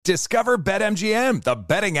Discover BetMGM, the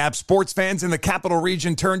betting app sports fans in the capital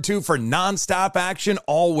region turn to for nonstop action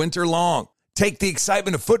all winter long. Take the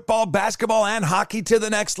excitement of football, basketball, and hockey to the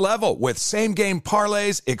next level with same-game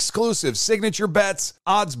parlays, exclusive signature bets,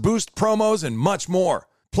 odds boost promos, and much more.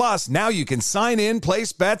 Plus, now you can sign in,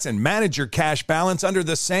 place bets, and manage your cash balance under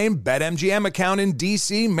the same BetMGM account in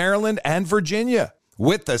D.C., Maryland, and Virginia.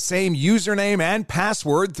 With the same username and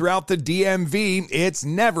password throughout the DMV, it's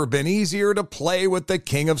never been easier to play with the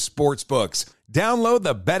king of sportsbooks. Download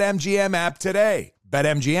the BetMGM app today.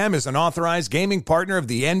 BetMGM is an authorized gaming partner of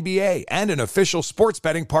the NBA and an official sports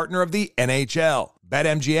betting partner of the NHL.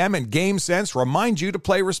 BetMGM and GameSense remind you to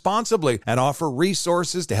play responsibly and offer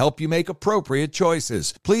resources to help you make appropriate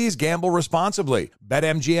choices. Please gamble responsibly.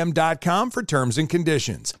 BetMGM.com for terms and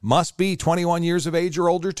conditions. Must be 21 years of age or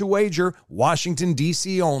older to wager. Washington,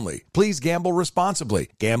 D.C. only. Please gamble responsibly.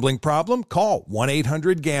 Gambling problem? Call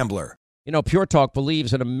 1-800-GAMBLER. You know, Pure Talk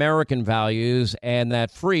believes in American values, and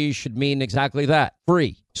that free should mean exactly that,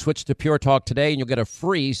 free. Switch to Pure Talk today, and you'll get a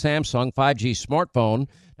free Samsung 5G smartphone.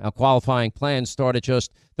 Now, qualifying plans start at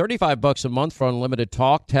just $35 a month for unlimited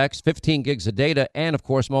talk, text, 15 gigs of data, and, of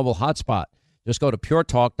course, mobile hotspot. Just go to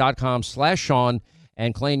puretalk.com/Sean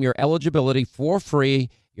and claim your eligibility for free,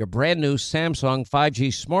 your brand-new Samsung 5G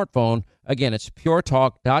smartphone. Again, it's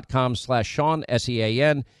puretalk.com/Sean,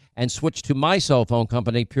 S-E-A-N, and switch to my cell phone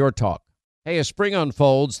company, Pure Talk. Hey, as spring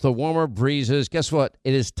unfolds, the warmer breezes, guess what?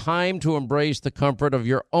 It is time to embrace the comfort of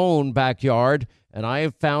your own backyard, and I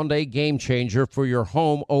have found a game changer for your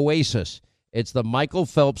home oasis. It's the Michael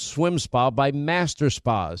Phelps Swim Spa by Master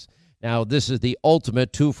Spas. Now, this is the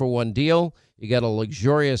ultimate 2-for-1 deal. You get a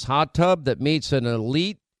luxurious hot tub that meets an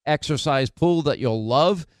elite exercise pool that you'll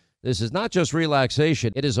love. This is not just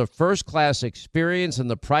relaxation. It is a first-class experience in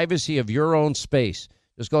the privacy of your own space.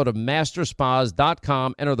 Just go to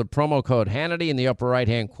masterspas.com, enter the promo code Hannity in the upper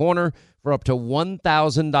right-hand corner for up to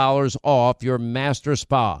 $1,000 off your Master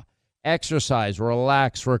Spa. Exercise,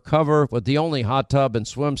 relax, recover with the only hot tub and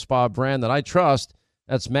swim spa brand that I trust.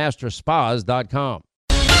 That's masterspas.com.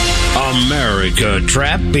 America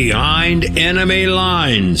trapped behind enemy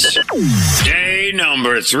lines. Day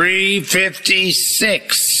number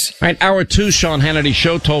 356. All right, hour 2, Sean Hannity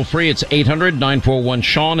Show, toll free. It's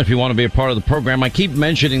 800-941-SEAN if you want to be a part of the program. I keep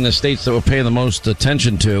mentioning the states that we're paying the most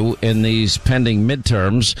attention to in these pending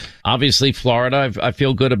midterms. Obviously, Florida, I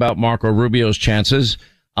feel good about Marco Rubio's chances.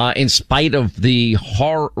 In spite of the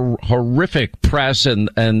horrific press and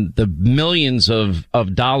the millions of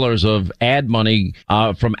dollars of ad money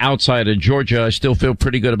from outside of Georgia, I still feel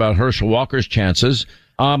pretty good about Herschel Walker's chances.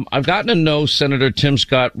 I've gotten to know Senator Tim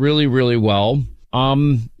Scott really, really well.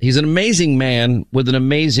 He's an amazing man with an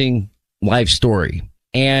amazing life story,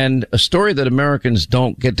 and a story that Americans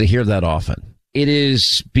don't get to hear that often. It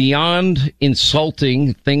is beyond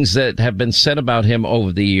insulting things that have been said about him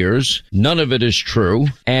over the years. None of it is true.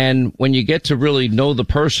 And when you get to really know the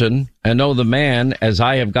person and know the man, as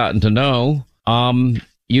I have gotten to know,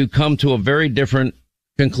 you come to a very different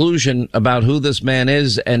conclusion about who this man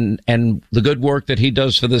is and the good work that he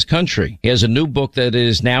does for this country. He has a new book that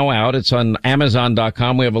is now out. It's on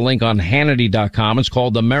Amazon.com. We have a link on Hannity.com. It's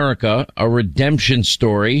called America, A Redemption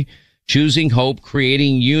Story, Choosing Hope,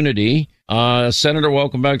 Creating Unity. Senator,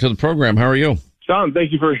 welcome back to the program. How are you? Sean,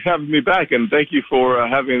 thank you for having me back, and thank you for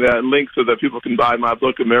having that link so that people can buy my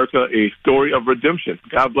book, America, A Story of Redemption.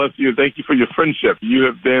 God bless you. Thank you for your friendship. You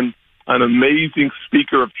have been an amazing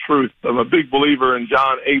speaker of truth. I'm a big believer in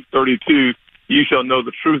John 8:32. You shall know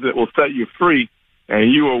the truth that will set you free,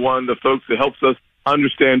 and you are one of the folks that helps us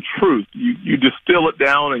understand truth. You distill it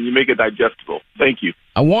down and you make it digestible. Thank you.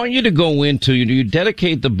 I want you to go into, you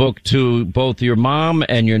dedicate the book to both your mom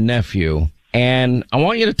and your nephew, and I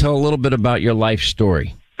want you to tell a little bit about your life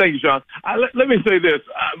story. Thank you, Sean. Let me say this.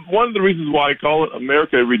 One of the reasons why I call it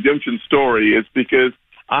America, a Redemption Story is because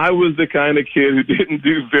I was the kind of kid who didn't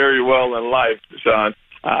do very well in life, Sean.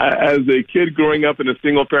 As a kid growing up in a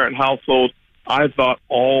single-parent household, I thought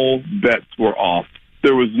all bets were off.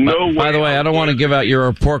 There was no way. By the way, I don't want to give out your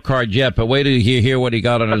report card yet, but wait till you hear what he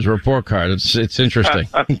got on his report card. It's interesting.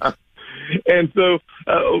 And so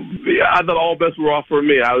I thought all bets were off for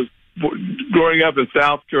me. I was growing up in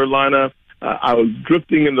South Carolina. I was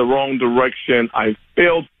drifting in the wrong direction. I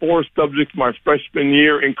failed 4 subjects my freshman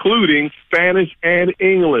year, including Spanish and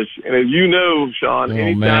English. And as you know, Sean,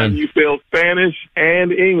 anytime you fail Spanish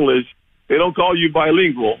and English, they don't call you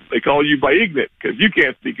bilingual. They call you biignorant because you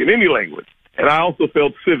can't speak in any language. And I also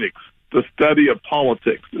failed civics, the study of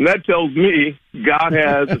politics. And that tells me God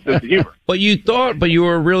has a sense of humor. But you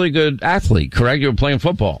were a really good athlete, correct? You were playing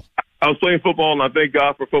football. I was playing football, and I thank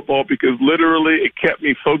God for football because literally it kept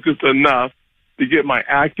me focused enough to get my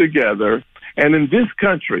act together. And in this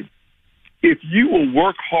country, if you will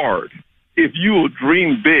work hard, if you will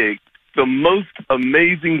dream big, the most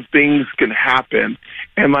amazing things can happen.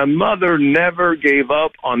 And my mother never gave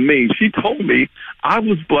up on me. She told me I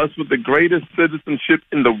was blessed with the greatest citizenship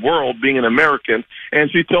in the world, being an American.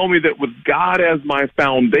 And she told me that with God as my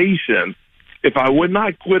foundation, if I would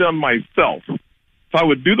not quit on myself, if I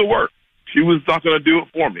would do the work, she was not going to do it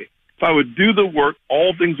for me. If I would do the work,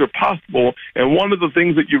 all things are possible. And one of the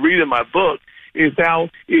things that you read in my book is how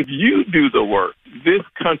if you do the work, this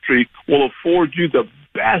country will afford you the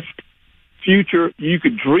best future you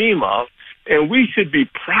could dream of. And we should be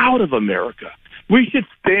proud of America. We should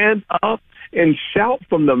stand up and shout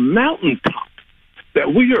from the mountaintop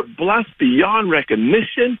that we are blessed beyond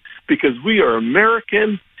recognition because we are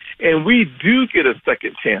American and we do get a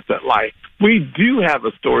second chance at life. We do have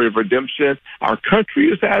a story of redemption. Our country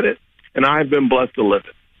has had it, and I've been blessed to live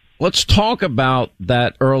it. Let's talk about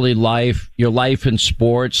that early life, your life in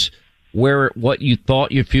sports, what you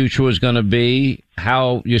thought your future was going to be,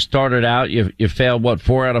 how you started out. You failed,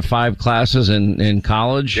 4 out of 5 classes in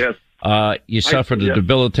college? Yes. You suffered a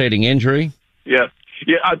debilitating injury? Yes.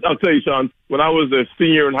 Yeah, I'll tell you, Sean, when I was a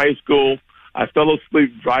senior in high school, I fell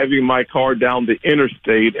asleep driving my car down the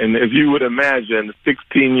interstate. And as you would imagine, a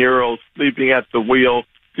 16-year-old sleeping at the wheel,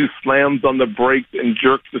 who slams on the brakes and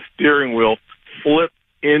jerks the steering wheel, flipped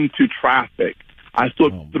into traffic. I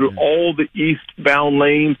slipped through all the eastbound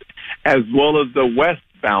lanes as well as the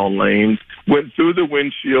westbound lanes, went through the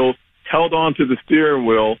windshield, held on to the steering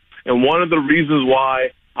wheel. And one of the reasons why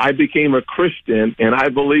I became a Christian and I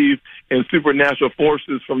believe in supernatural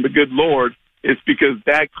forces from the good Lord is because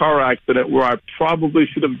that car accident where I probably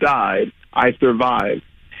should have died, I survived.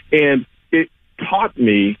 And it taught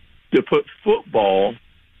me to put football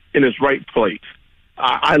in its right place.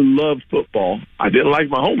 I loved football. I didn't like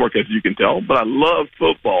my homework, as you can tell, but I loved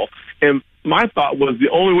football. And my thought was the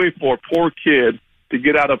only way for a poor kid to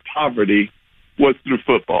get out of poverty was through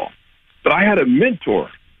football. But I had a mentor,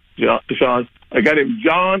 Sean, a guy named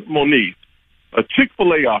John Moniz, a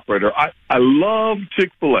Chick-fil-A operator. I love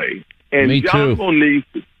Chick-fil-A. And Me John too. Moniz,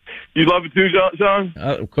 you love it too, John?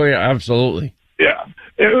 Of course, absolutely. Yeah.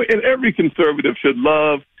 And every conservative should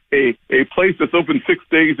love a place that's open 6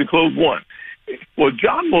 days and closed 1. Well,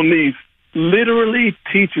 John Moniz literally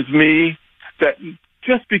teaches me that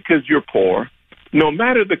just because you're poor, no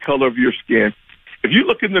matter the color of your skin, if you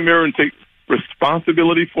look in the mirror and take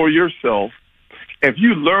responsibility for yourself, if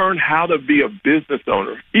you learn how to be a business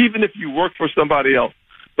owner, even if you work for somebody else,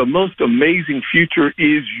 the most amazing future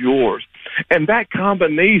is yours. And that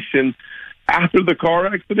combination, after the car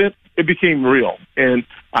accident, it became real. And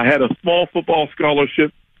I had a small football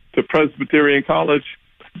scholarship to Presbyterian College,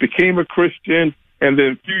 became a Christian, and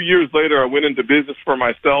then a few years later, I went into business for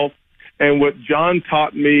myself. And what John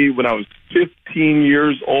taught me when I was 15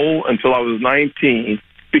 years old until I was 19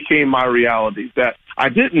 became my reality, that I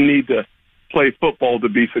didn't need to play football to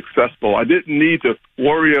be successful. I didn't need to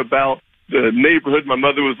worry about the neighborhood my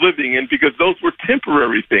mother was living in because those were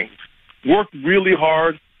temporary things. Work really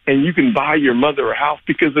hard, and you can buy your mother a house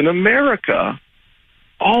because in America,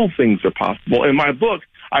 all things are possible. In my book,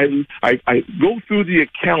 I go through the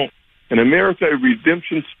account in America, a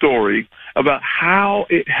redemption story about how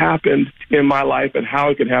it happened in my life and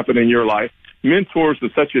how it can happen in your life. Mentors is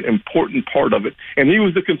such an important part of it. And he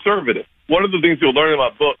was a conservative. One of the things you'll learn in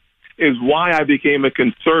my book is why I became a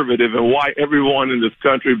conservative and why everyone in this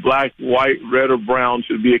country, black, white, red, or brown,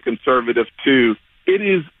 should be a conservative too. It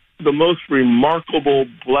is the most remarkable,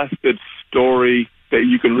 blessed story that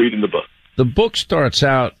you can read in the book. The book starts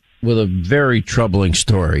out with a very troubling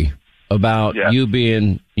story about you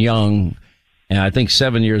being young, and I think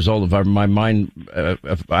 7 years old, if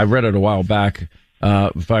I read it a while back,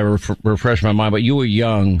 if I refresh my mind, but you were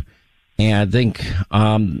young, and I think,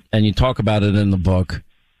 and you talk about it in the book,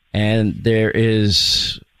 and there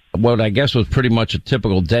is what I guess was pretty much a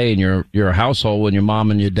typical day in your household when your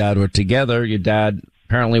mom and your dad were together. Your dad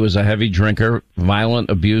apparently was a heavy drinker,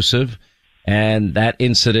 violent, abusive, and that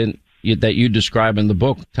incident that you describe in the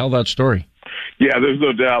book. Tell that story. Yeah, there's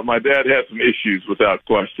no doubt. My dad had some issues without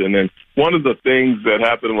question. And one of the things that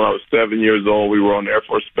happened when I was 7 years old, we were on Air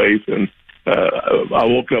Force Base, and I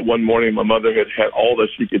woke up one morning, my mother had all that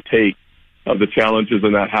she could take of the challenges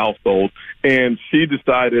in that household. And she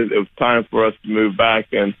decided it was time for us to move back.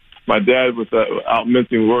 And my dad, without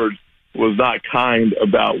mincing words, was not kind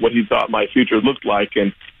about what he thought my future looked like.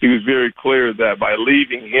 And he was very clear that by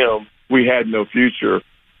leaving him, we had no future.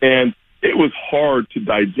 And it was hard to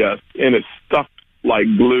digest, and it stuck like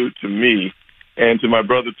glue to me and to my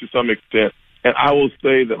brother to some extent. And I will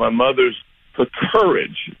say that my mother's the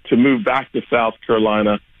courage to move back to South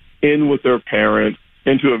Carolina in with her parents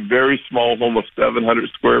into a very small home of 700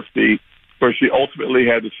 square feet, where she ultimately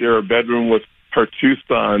had to share a bedroom with her two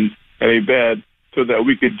sons and a bed so that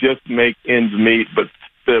we could just make ends meet. But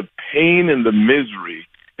the pain and the misery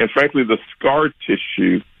and, frankly, the scar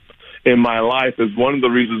tissue in my life is one of the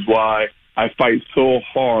reasons why I fight so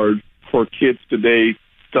hard for kids today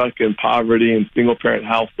stuck in poverty and single-parent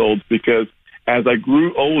households, because as I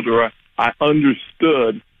grew older, I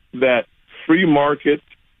understood that free markets,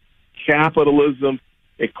 capitalism,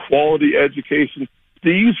 equality education,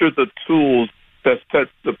 these are the tools that set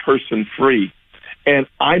the person free. And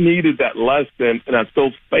I needed that lesson, and I'm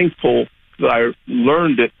so thankful that I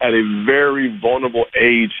learned it at a very vulnerable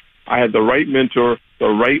age. I had the right mentor, the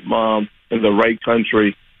right mom, and the right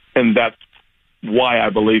country, and that's why I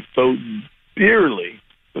believe so dearly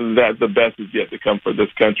that the best is yet to come for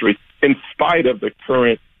this country, in spite of the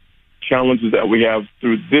current challenges that we have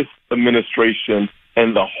through this administration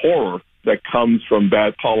and the horror that comes from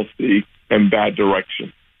bad policy and bad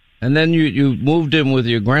direction. And then you moved in with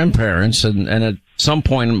your grandparents, and at some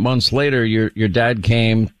point, months later, your dad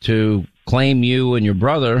came to claim you and your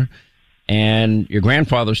brother, and your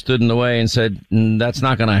grandfather stood in the way and said, that's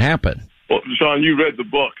not going to happen. Well, Sean, you read the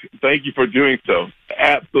book. Thank you for doing so.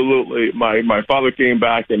 Absolutely. My father came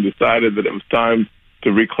back and decided that it was time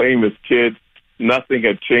to reclaim his kids. Nothing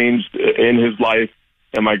had changed in his life,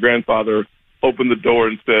 and my grandfather opened the door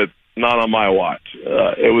and said, not on my watch.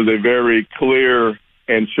 It was a very clear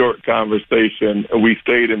and short conversation. We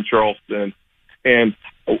stayed in Charleston, and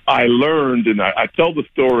I learned, and I tell the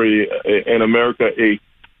story in America, a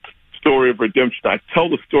story of redemption. I tell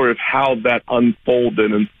the story of how that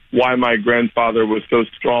unfolded and why my grandfather was so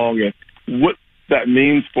strong and what that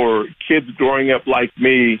means for kids growing up like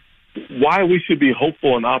me, why we should be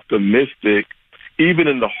hopeful and optimistic even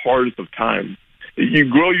in the hardest of times. You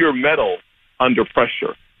grow your mettle under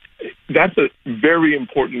pressure. That's a very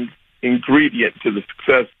important ingredient to the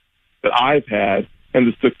success that I've had and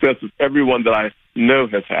the success of everyone that I know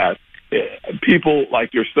has had. People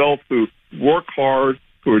like yourself who work hard,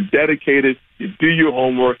 who are dedicated, you do your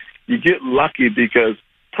homework, you get lucky because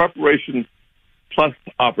preparation plus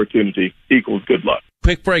opportunity equals good luck.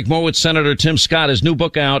 Quick break. More with Senator Tim Scott. His new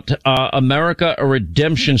book out, America, A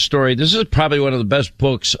Redemption Story. This is probably one of the best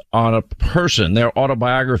books on a person, their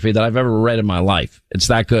autobiography, that I've ever read in my life. It's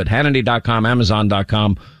that good. Hannity.com,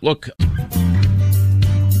 Amazon.com. Look.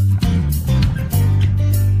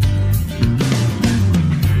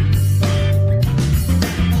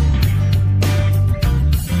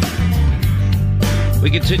 We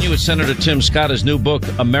continue with Senator Tim Scott, his new book,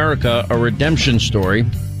 America, A Redemption Story.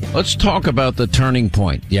 Let's talk about the turning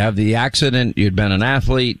point. You have the accident. You'd been an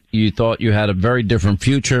athlete. You thought you had a very different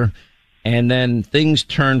future. And then things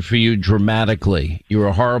turned for you dramatically. You were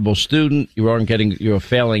a horrible student. You were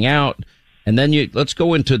failing out. And then let's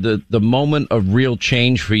go into the moment of real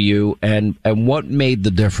change for you and what made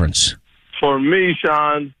the difference. For me,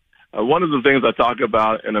 Sean, one of the things I talk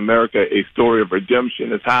about in America, A Story of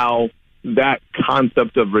Redemption, is how that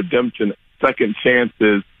concept of redemption, second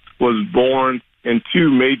chances, was born in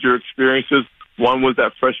two major experiences. One was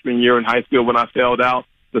that freshman year in high school when I failed out.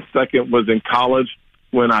 The second was in college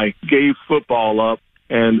when I gave football up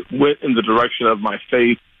and went in the direction of my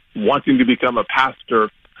faith, wanting to become a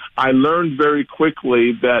pastor. I learned very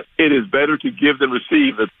quickly that it is better to give than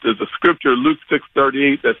receive. There's a scripture, Luke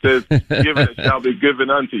 6:38, that says, "Given it shall be given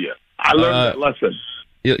unto you." I learned that lesson.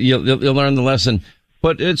 You'll learn the lesson.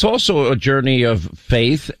 But it's also a journey of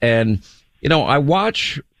faith. And, I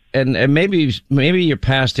watch, and maybe your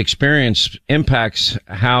past experience impacts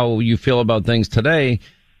how you feel about things today.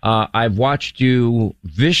 I've watched you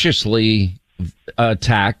viciously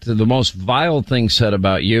attacked, the most vile things said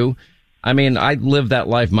about you. I mean, I lived that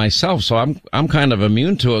life myself, so I'm kind of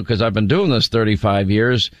immune to it because I've been doing this 35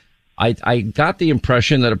 years. I got the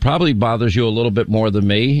impression that it probably bothers you a little bit more than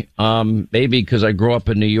me, maybe because I grew up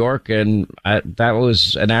in New York and that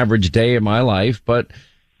was an average day in my life. But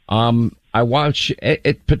I watch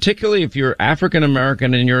it, particularly if you're African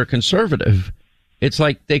American and you're a conservative. It's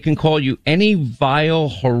like they can call you any vile,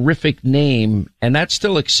 horrific name, and that's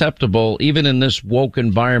still acceptable, even in this woke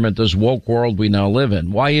environment, this woke world we now live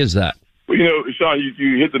in. Why is that? Well, Sean,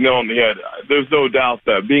 you hit the nail on the head. There's no doubt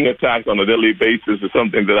that being attacked on a daily basis is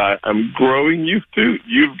something that I'm growing used to.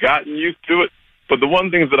 You've gotten used to it. But the one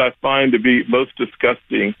thing that I find to be most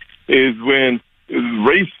disgusting is when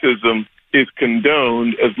racism is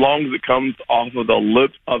condoned as long as it comes off of the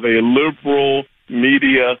lips of a liberal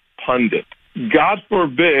media pundit. God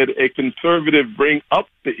forbid a conservative bring up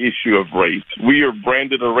the issue of race. We are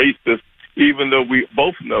branded a racist even though we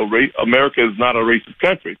both know America is not a racist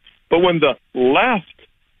country. But when the left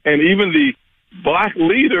and even the black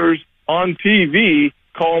leaders on TV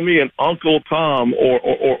call me an Uncle Tom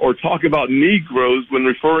or talk about Negroes when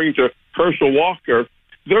referring to Herschel Walker,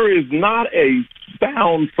 there is not a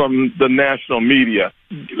sound from the national media.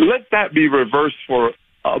 Let that be reversed for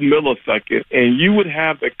a millisecond, and you would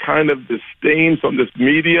have the kind of disdain from this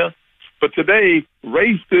media. But today,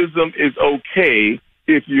 racism is okay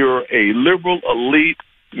if you're a liberal elite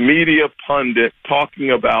media pundit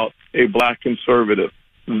talking about a black conservative.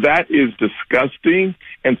 That is disgusting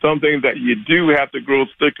and something that you do have to grow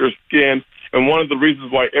thicker skin. And one of the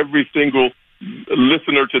reasons why every single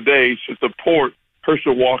listener today should support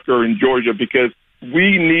Herschel Walker in Georgia, because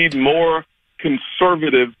we need more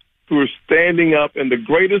conservatives who are standing up. And the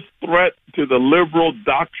greatest threat to the liberal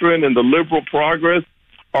doctrine and the liberal progress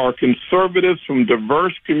are conservatives from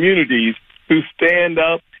diverse communities who stand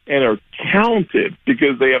up and are counted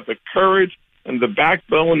because they have the courage and the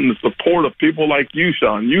backbone and the support of people like you,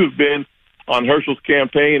 Sean. You've been on Herschel's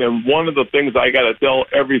campaign, and one of the things I got to tell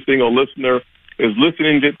every single listener is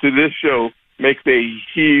listening to this show makes a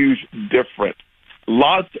huge difference.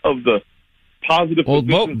 Lots of the positive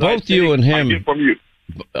both you and him I get from you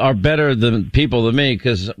are better than people than me,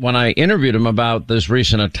 because when I interviewed him about this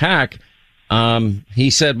recent attack,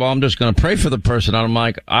 he said, well, I'm just going to pray for the person. And I'm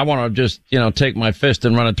like, I want to just, take my fist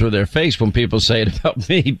and run it through their face when people say it about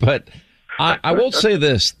me. But I will say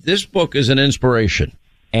this book is an inspiration,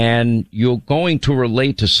 and you're going to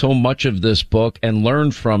relate to so much of this book and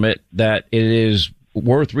learn from it that it is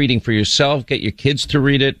worth reading for yourself. Get your kids to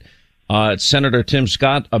read it. It's Senator Tim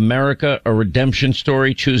Scott, America, A Redemption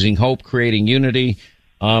Story, Choosing Hope, Creating Unity.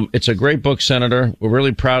 It's a great book, Senator. We're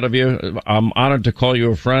really proud of you. I'm honored to call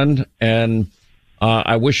you a friend, and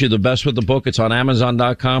I wish you the best with the book. It's on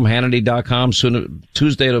Amazon.com, Hannity.com. Soon,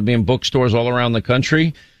 Tuesday, it'll be in bookstores all around the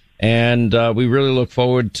country. And we really look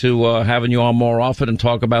forward to having you on more often and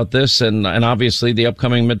talk about this and obviously the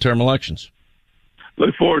upcoming midterm elections.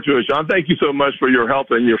 Look forward to it, Sean. Thank you so much for your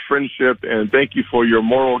help and your friendship, and thank you for your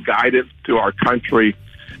moral guidance to our country.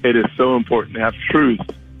 It is so important to have truth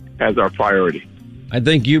as our priority. I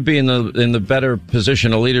think you being in the better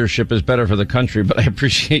position of leadership is better for the country, but I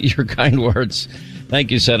appreciate your kind words. Thank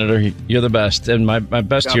you, Senator. You're the best, and my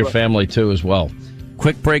best to your family, too, as well.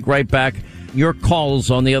 Quick break, right back. Your calls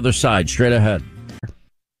on the other side, straight ahead.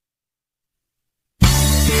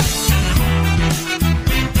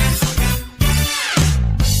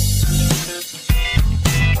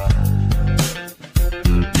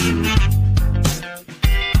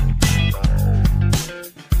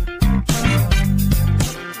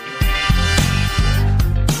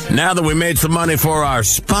 Now that we made some money for our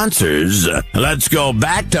sponsors, let's go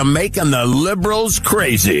back to making the liberals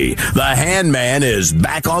crazy. The Handman is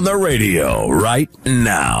back on the radio right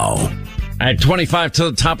now. At 25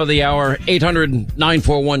 to the top of the hour,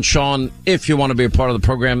 800-941-SEAN, if you want to be a part of the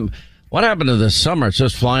program. What happened to this summer? It's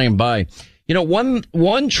just flying by.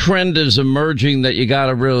 One trend is emerging that you got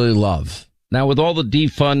to really love. Now, with all the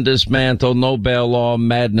defund, dismantle, no bail law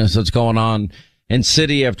madness that's going on, and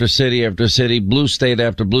city after city after city, blue state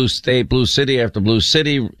after blue state, blue city after blue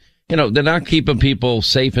city, they're not keeping people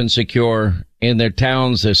safe and secure in their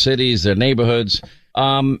towns, their cities, their neighborhoods.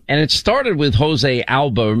 And it started with Jose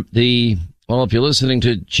Alba, if you're listening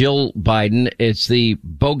to Jill Biden, it's the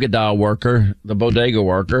bodega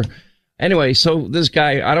worker. Anyway, so this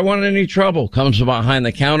guy, I don't want any trouble, comes from behind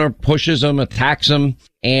the counter, pushes him, attacks him,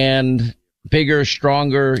 and bigger,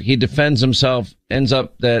 stronger, he defends himself, ends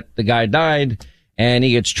up that the guy died. And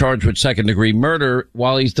he gets charged with second-degree murder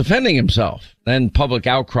while he's defending himself. Then public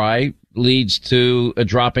outcry leads to a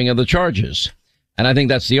dropping of the charges. And I think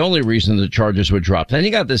that's the only reason the charges were dropped. Then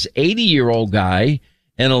you got this 80-year-old guy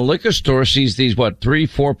in a liquor store, sees these,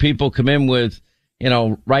 3-4 people come in with,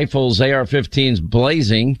 rifles, AR-15s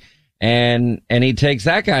blazing, and he takes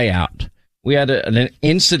that guy out. We had an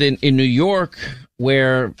incident in New York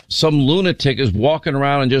where some lunatic is walking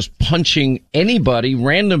around and just punching anybody,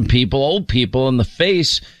 random people, old people in the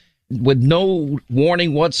face with no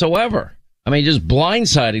warning whatsoever. I mean, just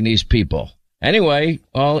blindsiding these people. Anyway,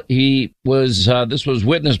 he was, this was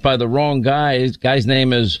witnessed by the wrong guy. His guy's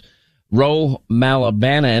name is Ro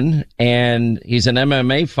Malabanan, and he's an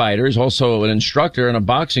MMA fighter. He's also an instructor and a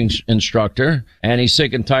boxing instructor, and he's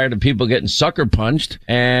sick and tired of people getting sucker punched.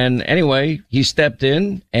 And anyway, he stepped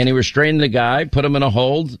in and he restrained the guy, put him in a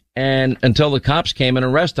hold, and until the cops came and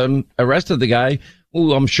arrested the guy,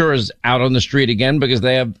 who I'm sure is out on the street again because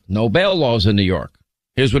they have no bail laws in New York.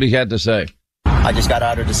 Here's what he had to say. I just got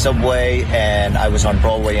out of the subway and I was on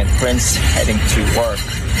Broadway and Prince heading to work.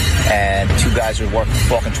 And two guys were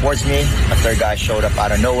walking towards me. A third guy showed up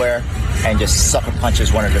out of nowhere and just sucker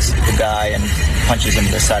punches one of the guy and punches him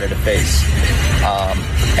in the side of the face.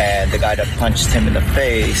 And the guy that punched him in the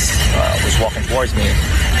face was walking towards me.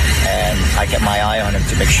 And I kept my eye on him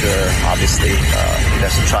to make sure, obviously, he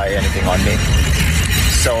doesn't try anything on me.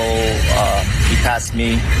 So he passed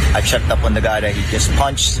me. I checked up on the guy that he just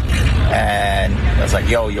punched. And I was like,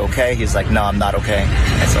 yo, you okay? He's like, no, I'm not okay.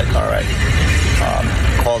 I was like, all right.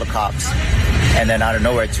 Call the cops. And then out of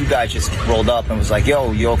nowhere, two guys just rolled up and was like,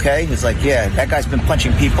 yo, you okay? He's like, yeah, that guy's been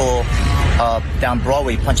punching people down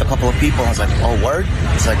Broadway. He punched a couple of people. I was like, oh, word?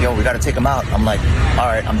 He's like, yo, we got to take him out. I'm like, all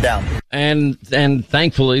right, I'm down. And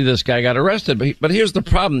thankfully, this guy got arrested. But here's the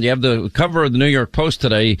problem. You have the cover of the New York Post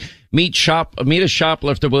today. Meet a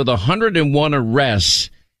shoplifter with 101 arrests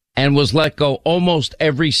and was let go almost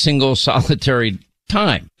every single solitary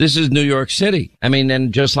time. This is New York City. I mean,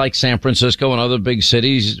 and just like San Francisco and other big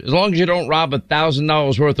cities, as long as you don't rob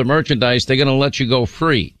 $1,000 worth of merchandise, they're going to let you go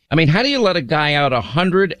free. I mean, how do you let a guy out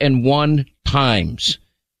 101 times?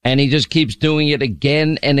 And he just keeps doing it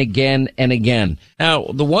again and again and again. Now,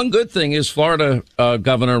 the one good thing is Florida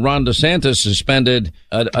Governor Ron DeSantis suspended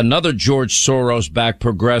another George Soros-backed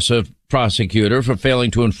progressive prosecutor for failing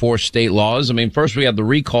to enforce state laws. I mean, first we had the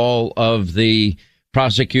recall of the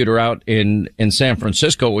prosecutor out in San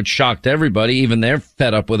Francisco, which shocked everybody. Even they're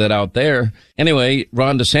fed up with it out there. Anyway,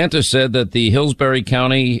 Ron DeSantis said that the Hillsborough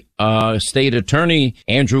County state attorney,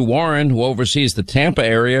 Andrew Warren, who oversees the Tampa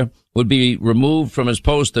area, would be removed from his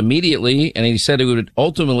post immediately, and he said he would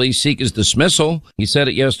ultimately seek his dismissal. He said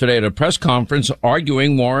it yesterday at a press conference,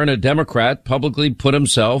 arguing Warren, a Democrat, publicly put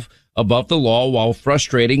himself above the law while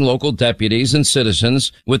frustrating local deputies and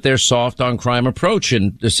citizens with their soft on crime approach.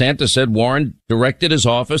 And DeSantis said Warren directed his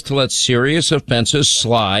office to let serious offenses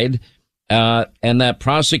slide, and that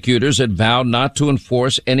prosecutors had vowed not to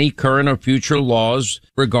enforce any current or future laws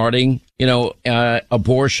regarding,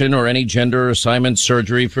 abortion or any gender assignment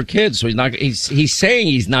surgery for kids. So he's saying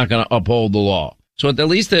he's not going to uphold the law. So at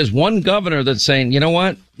least there's one governor that's saying, you know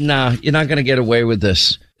what? Nah, you're not going to get away with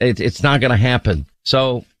this. It's not going to happen.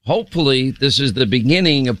 So hopefully this is the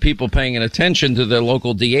beginning of people paying attention to their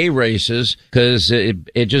local DA races, because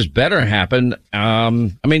it just better happen. I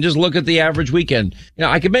mean, just look at the average weekend.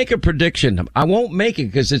 I can make a prediction. I won't make it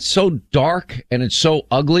because it's so dark and it's so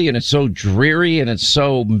ugly and it's so dreary and it's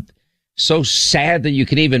so sad that you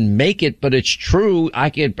can even make it, but it's true.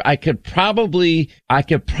 I could probably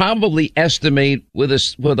estimate with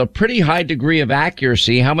a pretty high degree of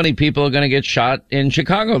accuracy how many people are going to get shot in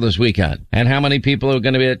Chicago this weekend and how many people are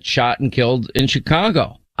going to get shot and killed in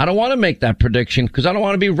Chicago. I don't want to make that prediction because I don't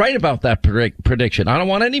want to be right about that prediction. I don't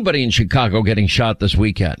want anybody in Chicago getting shot this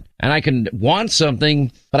weekend. And I can want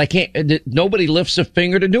something, but I can't. Nobody lifts a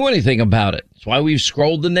finger to do anything about it. That's why we've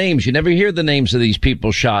scrolled the names. You never hear the names of these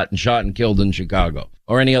people shot and killed in Chicago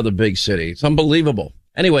or any other big city. It's unbelievable.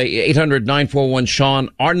 Anyway, 800-941-SEAN,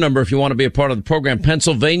 our number if you want to be a part of the program.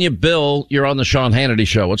 Pennsylvania, Bill, you're on the Sean Hannity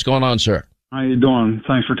Show. What's going on, sir? How you doing?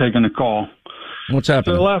 Thanks for taking the call. What's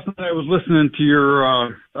happening? So last night I was listening to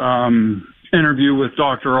your interview with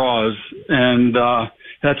Dr. Oz, and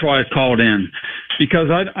that's why I called in, because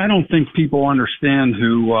I don't think people understand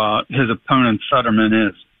who his opponent Fetterman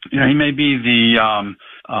is. He may be the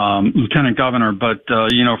lieutenant governor, but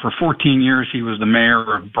for 14 years he was the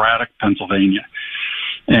mayor of Braddock, Pennsylvania,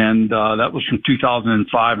 and that was from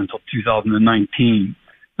 2005 until 2019.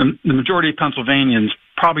 The majority of Pennsylvanians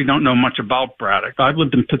probably don't know much about Braddock. I've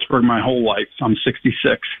lived in Pittsburgh my whole life. I'm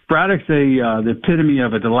 66. Braddock's the epitome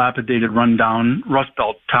of a dilapidated, rundown Rust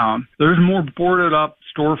Belt town. There's more boarded up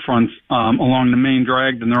storefronts along the main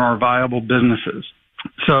drag than there are viable businesses.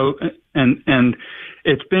 So, and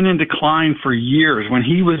it's been in decline for years. When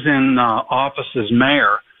he was in office as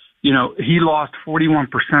mayor, he lost 41%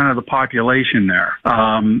 of the population there.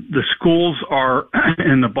 The schools are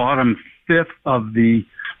in the bottom fifth of the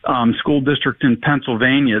school district in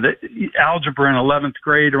Pennsylvania. Algebra in 11th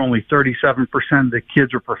grade, only 37% of the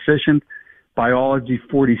kids are proficient. Biology,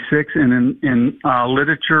 46, and in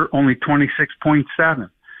literature, only 26.7.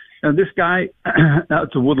 Now, this guy,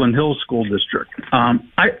 that's a Woodland Hills School District.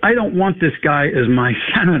 I don't want this guy as my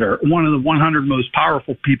senator, one of the 100 most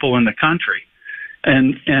powerful people in the country.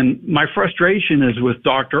 And my frustration is with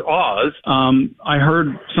Dr. Oz. I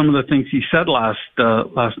heard some of the things he said last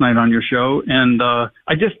night on your show, and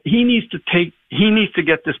he needs to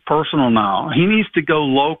get this personal now. He needs to go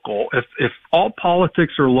local. If all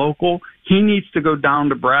politics are local, he needs to go down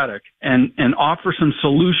to Braddock and offer some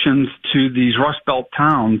solutions to these Rust Belt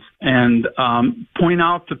towns and point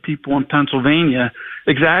out to people in Pennsylvania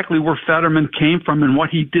exactly where Fetterman came from and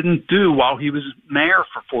what he didn't do while he was mayor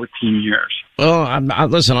for 14 years. Well,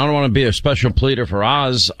 listen, I don't want to be a special pleader for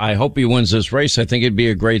Oz. I hope he wins this race. I think he'd be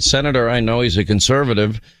a great senator. I know he's a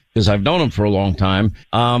conservative because I've known him for a long time.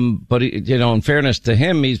 But, in fairness to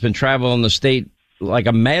him, he's been traveling the state like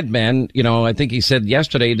a madman. I think he said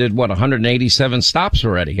yesterday he did 187 stops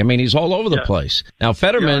already. I mean, he's all over the place. Now,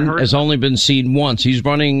 Fetterman has only been seen once. He's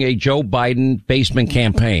running a Joe Biden basement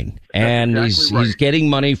campaign. And he's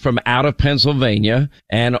getting money from out of Pennsylvania.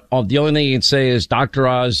 And the only thing you can say is Dr.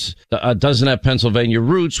 Oz doesn't have Pennsylvania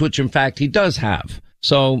roots, which in fact he does have.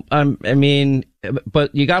 So,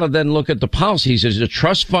 but you got to then look at the policies. He's a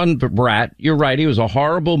trust fund brat. You're right. He was a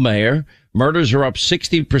horrible mayor. Murders are up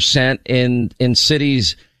 60% in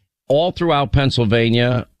cities all throughout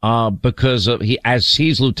Pennsylvania, because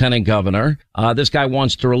he's lieutenant governor. This guy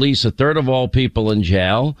wants to release a third of all people in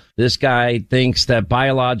jail. This guy thinks that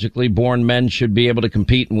biologically born men should be able to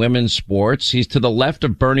compete in women's sports. He's to the left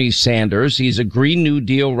of Bernie Sanders. He's a Green New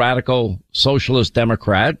Deal radical socialist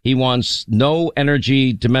Democrat. He wants no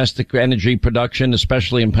domestic energy production,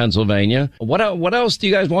 especially in Pennselsvania. What else do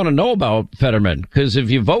you guys want to know about Fetterman? Because if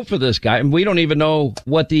you vote for this guy, and we don't even know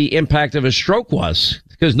what the impact of his stroke was,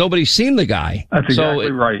 because nobody's seen the guy. That's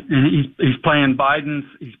exactly right. And he's playing Biden's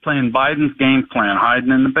game plan,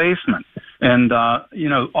 hiding in the basement. And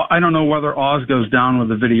I don't know whether Oz goes down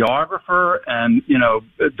with a videographer and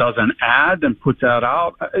does an ad and puts that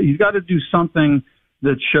out. He's got to do something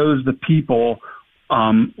that shows the people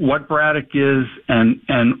what Braddock is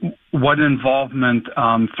and what involvement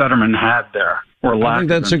Fetterman had there. I think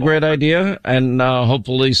that's a great idea, and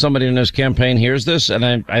hopefully somebody in his campaign hears this, and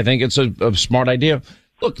I think it's a smart idea.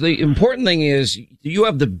 Look, the important thing is you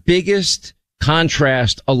have the biggest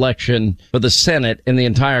contrast election for the Senate in the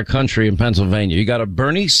entire country in Pennsylvania. You got a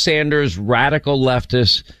Bernie Sanders radical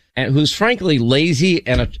leftist and who's frankly lazy,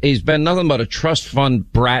 and he's been nothing but a trust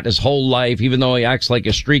fund brat his whole life, even though he acts like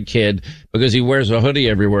a street kid because he wears a hoodie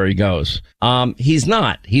everywhere he goes. He's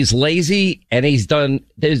not. He's lazy, and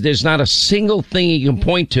there's not a single thing he can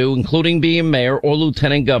point to, including being mayor or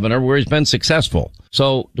lieutenant governor, where he's been successful.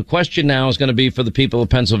 So the question now is going to be for the people of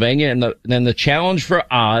Pennsylvania, and then the challenge for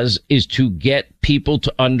Oz is to get people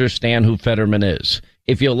to understand who Fetterman is.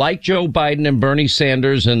 If you like Joe Biden and Bernie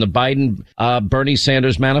Sanders and the Bernie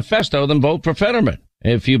Sanders manifesto, then vote for Fetterman.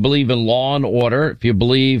 If you believe in law and order, if you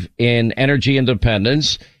believe in energy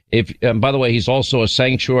independence, and by the way, he's also a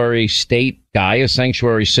sanctuary state guy, a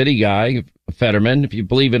sanctuary city guy, Fetterman. If you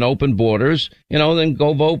believe in open borders, then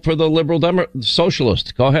go vote for the liberal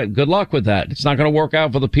socialist. Go ahead. Good luck with that. It's not going to work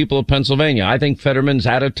out for the people of Pennsylvania. I think Fetterman's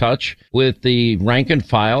out of touch with the rank and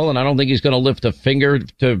file, and I don't think he's going to lift a finger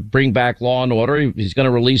to bring back law and order. He's going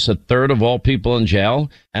to release a third of all people in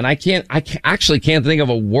jail. And I actually can't think of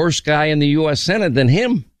a worse guy in the U.S. Senate than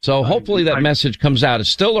him. So hopefully that message comes out. It's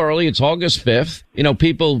still early. It's August 5th.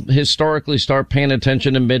 People historically start paying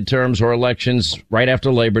attention to midterms or elections right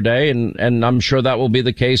after Labor Day, and I'm sure that will be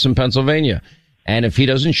the case in Pennsylvania. And if he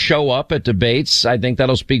doesn't show up at debates, I think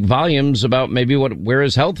that'll speak volumes about maybe where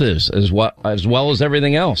his health is, as well as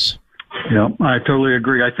everything else. Yeah, I totally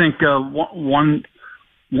agree. I think one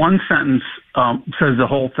sentence says the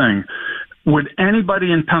whole thing. Would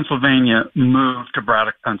anybody in Pennsylvania move to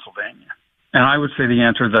Braddock, Pennsylvania? And I would say the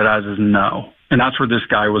answer to that is no. And that's where this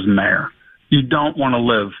guy was mayor. You don't want to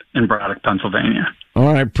live in Braddock, Pennsylvania.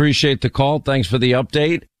 All right. Appreciate the call. Thanks for the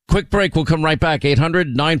update. Quick break. We'll come right back.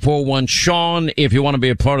 800-941-SEAN if you want to be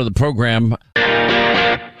a part of the program.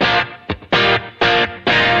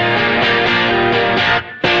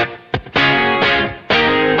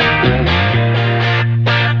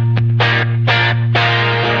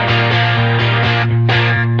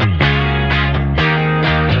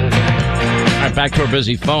 Back to our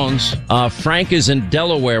busy phones. Frank is in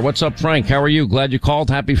Delaware. What's up, Frank? How are you? Glad you called.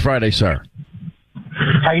 Happy Friday, sir.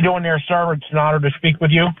 How you doing there, sir? It's an honor to speak with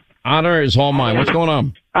you. Honor is all mine. What's going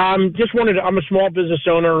on? I'm a small business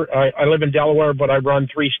owner. I live in Delaware, but I run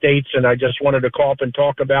 3 states, and I just wanted to call up and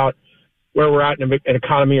talk about where we're at in the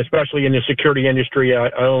economy, especially in the security industry. I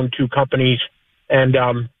own 2 companies, and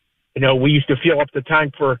we used to fill up the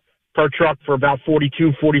tank per truck for about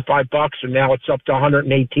 $42-45, and now it's up to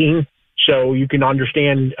 $118. So you can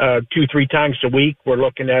understand 2-3 tanks a week. We're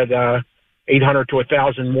looking at $800 to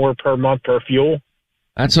 $1,000 more per month per fuel.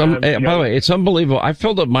 That's by the way, it's unbelievable. I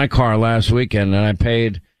filled up my car last weekend, and I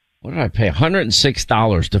paid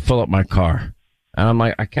 $106 to fill up my car. And I'm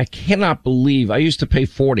like, I cannot believe I used to pay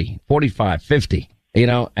 $40, $45, $50.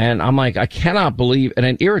 And I'm like, I cannot believe, and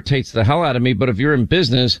it irritates the hell out of me. But if you're in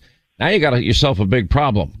business, now you got yourself a big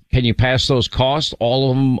problem. Can you pass those costs, all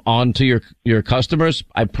of them, on to your customers?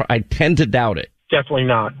 I tend to doubt it. Definitely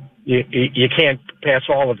not. You can't pass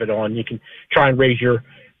all of it on. You can try and raise your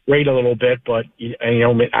rate a little bit, but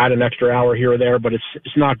add an extra hour here or there, but it's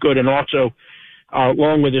not good. And also,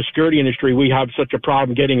 along with the security industry, we have such a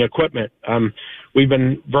problem getting equipment. We've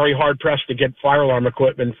been very hard pressed to get fire alarm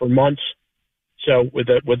equipment for months. So with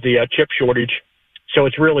the chip shortage, so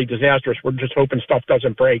it's really disastrous. We're just hoping stuff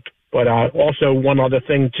doesn't break. But also one other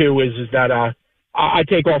thing too is that I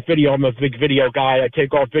take off video. I'm a big video guy. I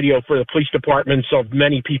take off video for the police departments of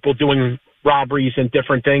many people doing robberies and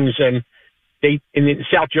different things. And in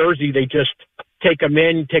South Jersey, they just take them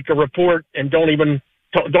in, take a report, and don't even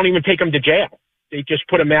take them to jail. They just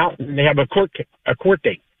put them out and they have a court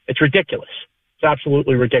date. It's ridiculous. It's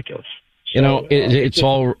absolutely ridiculous. So, it's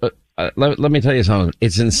all. Let me tell you something.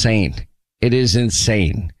 It's insane. It is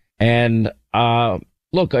insane. And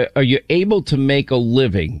look, are you able to make a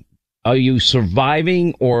living? Are you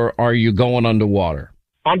surviving, or are you going underwater?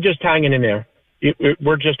 I'm just hanging in there.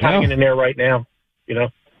 We're just hanging in there right now.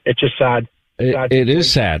 It's just sad. It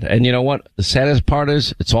is sad. And you know what? The saddest part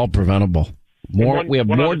is it's all preventable. We have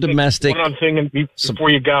more domestic. One other thing before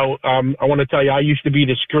you go, I want to tell you, I used to be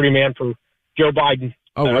the security man for Joe Biden.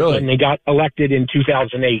 Oh, really? When they got elected in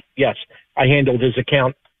 2008. Yes, I handled his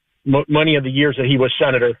account many of the years that he was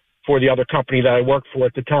senator for the other company that I worked for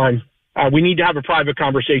at the time. We need to have a private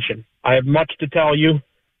conversation. I have much to tell you.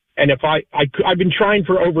 And if I've been trying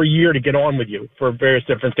for over a year to get on with you for various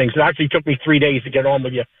different things. It actually took me 3 days to get on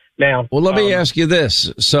with you now. Well, let me ask you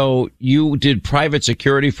this. So you did private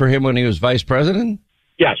security for him when he was vice president?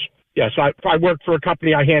 Yes. I worked for a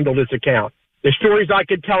company. I handled his account. The stories I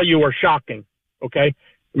could tell you are shocking. Okay.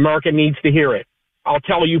 America needs to hear it. I'll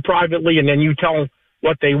tell you privately, and then you tell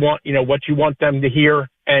what they want, what you want them to hear.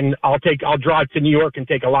 And I'll drive to New York and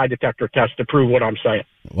take a lie detector test to prove what I'm saying.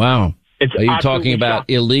 Wow. Are you talking about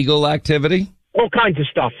illegal activity? All kinds of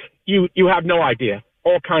stuff. You have no idea.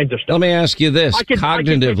 All kinds of stuff. Let me ask you this.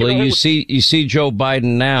 Cognitively, you see Joe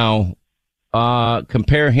Biden now,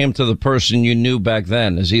 compare him to the person you knew back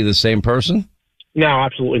then. Is he the same person? No,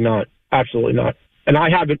 absolutely not. Absolutely not. And I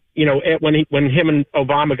haven't, when him and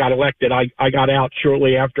Obama got elected, I got out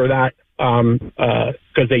shortly after that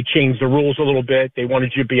because they changed the rules a little bit. They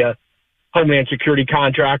wanted you to be a Homeland Security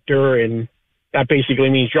contractor, and that basically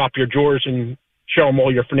means drop your drawers and show them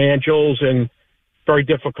all your financials, and very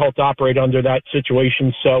difficult to operate under that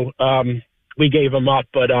situation. So we gave them up.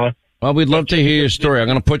 But well, we'd love to hear your story. I'm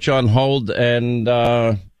going to put you on hold, and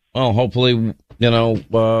hopefully,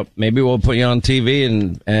 maybe we'll put you on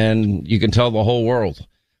TV and you can tell the whole world.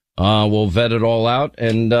 We'll vet it all out,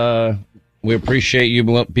 and we appreciate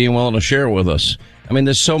you being willing to share with us. I mean,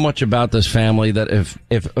 there's so much about this family that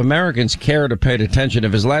if Americans cared or paid attention,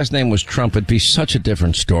 if his last name was Trump, it'd be such a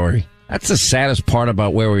different story. That's the saddest part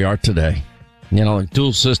about where we are today.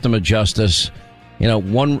 Dual system of justice,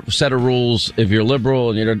 one set of rules if you're liberal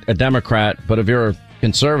and you're a Democrat, but if you're a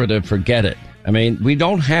conservative, forget it. I mean, we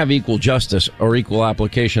don't have equal justice or equal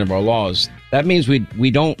application of our laws. That means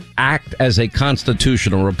we don't act as a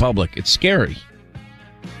constitutional republic. It's scary.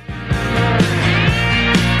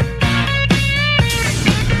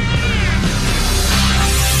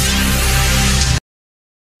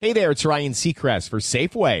 Hey there, it's Ryan Seacrest for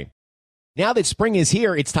Safeway. Now that spring is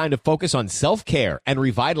here, it's time to focus on self-care and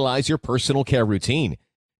revitalize your personal care routine.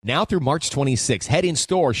 Now through March 26, head in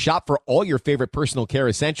store, shop for all your favorite personal care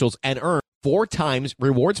essentials, and earn 4 times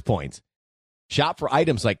rewards points. Shop for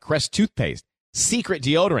items like Crest toothpaste, Secret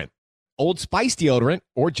deodorant, Old Spice deodorant,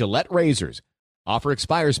 or Gillette razors. Offer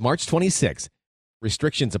expires March 26.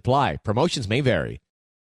 Restrictions apply. Promotions may vary.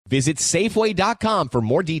 Visit Safeway.com for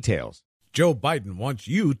more details. Joe Biden wants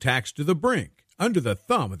you taxed to the brink, under the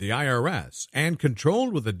thumb of the IRS, and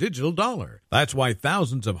controlled with a digital dollar. That's why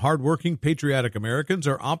thousands of hardworking, patriotic Americans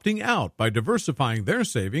are opting out by diversifying their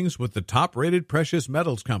savings with the top-rated precious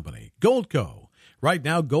metals company, Goldco. Right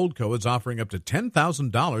now, Goldco is offering up to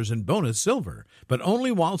 $10,000 in bonus silver, but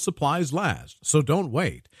only while supplies last, so don't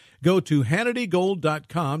wait. Go to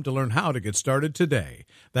HannityGold.com to learn how to get started today.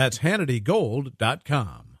 That's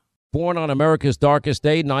HannityGold.com. Born on America's darkest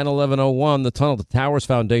day, 9/11/01, the Tunnel to Towers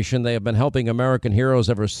Foundation, they have been helping American heroes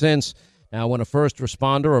ever since. Now, when a first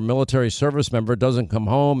responder or military service member doesn't come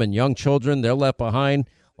home and young children, they're left behind,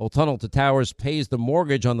 well, Tunnel to Towers pays the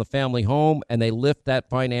mortgage on the family home, and they lift that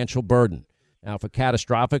financial burden. Now, for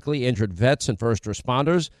catastrophically injured vets and first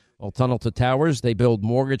responders, well, Tunnel to Towers, they build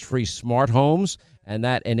mortgage-free smart homes, and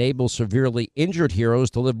that enables severely injured heroes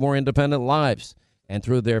to live more independent lives. And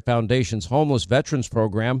through their foundation's Homeless Veterans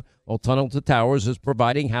Program, Tunnel to Towers is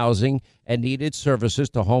providing housing and needed services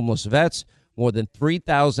to homeless vets. More than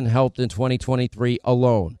 3,000 helped in 2023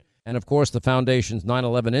 alone. And, of course, the Foundation's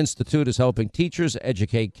 9/11 Institute is helping teachers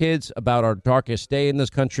educate kids about our darkest day in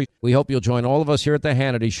this country. We hope you'll join all of us here at The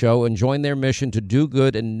Hannity Show and join their mission to do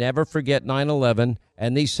good and never forget 9/11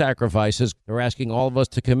 and these sacrifices. They're asking all of us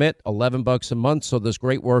to commit $11 a month so this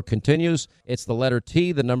great work continues. It's the letter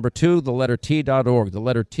T, the number 2, the letter T.org. The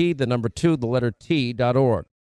letter T, the number 2, the letter T.org.